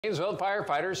Gainesville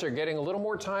firefighters are getting a little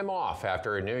more time off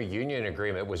after a new union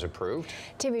agreement was approved.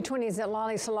 TV 20's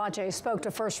Lali Salache spoke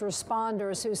to first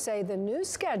responders who say the new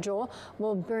schedule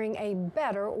will bring a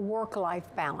better work-life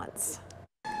balance.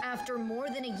 After more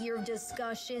than a year of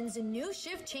discussions, new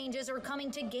shift changes are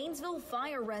coming to Gainesville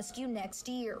Fire Rescue next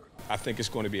year. I think it's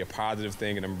going to be a positive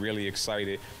thing, and I'm really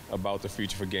excited about the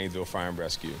future for Gainesville Fire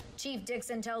Rescue. Chief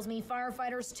Dixon tells me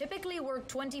firefighters typically work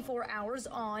 24 hours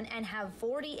on and have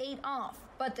 48 off.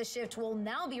 But the shift will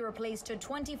now be replaced to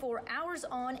 24 hours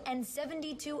on and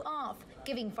 72 off,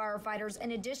 giving firefighters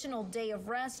an additional day of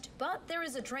rest, but there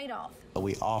is a trade-off.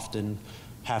 We often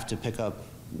have to pick up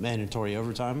mandatory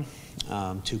overtime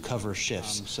to cover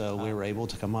shifts. So we were able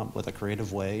to come up with a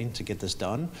creative way to get this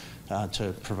done,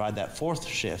 to provide that fourth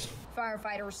shift.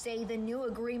 Firefighters say the new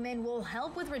agreement will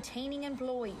help with retaining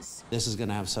employees. This is going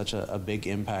to have such a big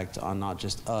impact on not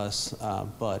just us,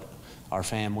 but our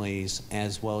families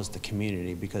as well as the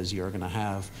community, because you're going to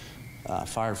have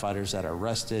firefighters that are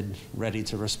rested, ready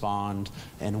to respond,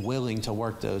 and willing to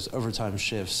work those overtime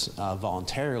shifts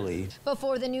voluntarily.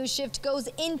 Before the new shift goes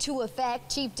into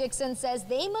effect, Chief Dixon says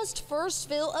they must first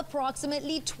fill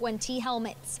approximately 20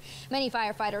 helmets. Many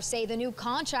firefighters say the new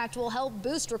contract will help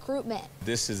boost recruitment.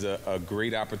 This is a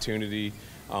great opportunity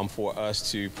for us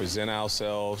to present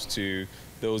ourselves to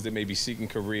those that may be seeking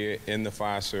career in the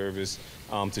fire service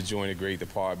to join a great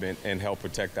department and help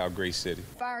protect our great city.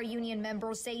 Fire union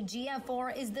members say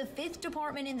GFR is the 5th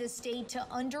department in the state to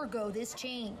undergo this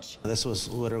change. This was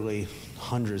literally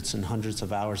hundreds and hundreds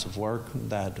of hours of work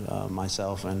that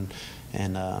myself and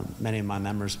many of my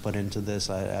members put into this.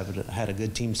 I've had a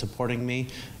good team supporting me,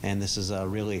 and this is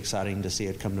really exciting to see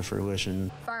it come to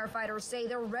fruition. Firefighters say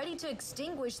they're ready to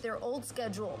extinguish their old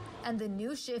schedule, and the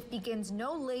new shift begins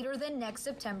no later than next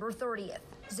September 30th.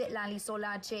 Lali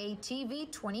Salache, TV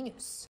 20 News.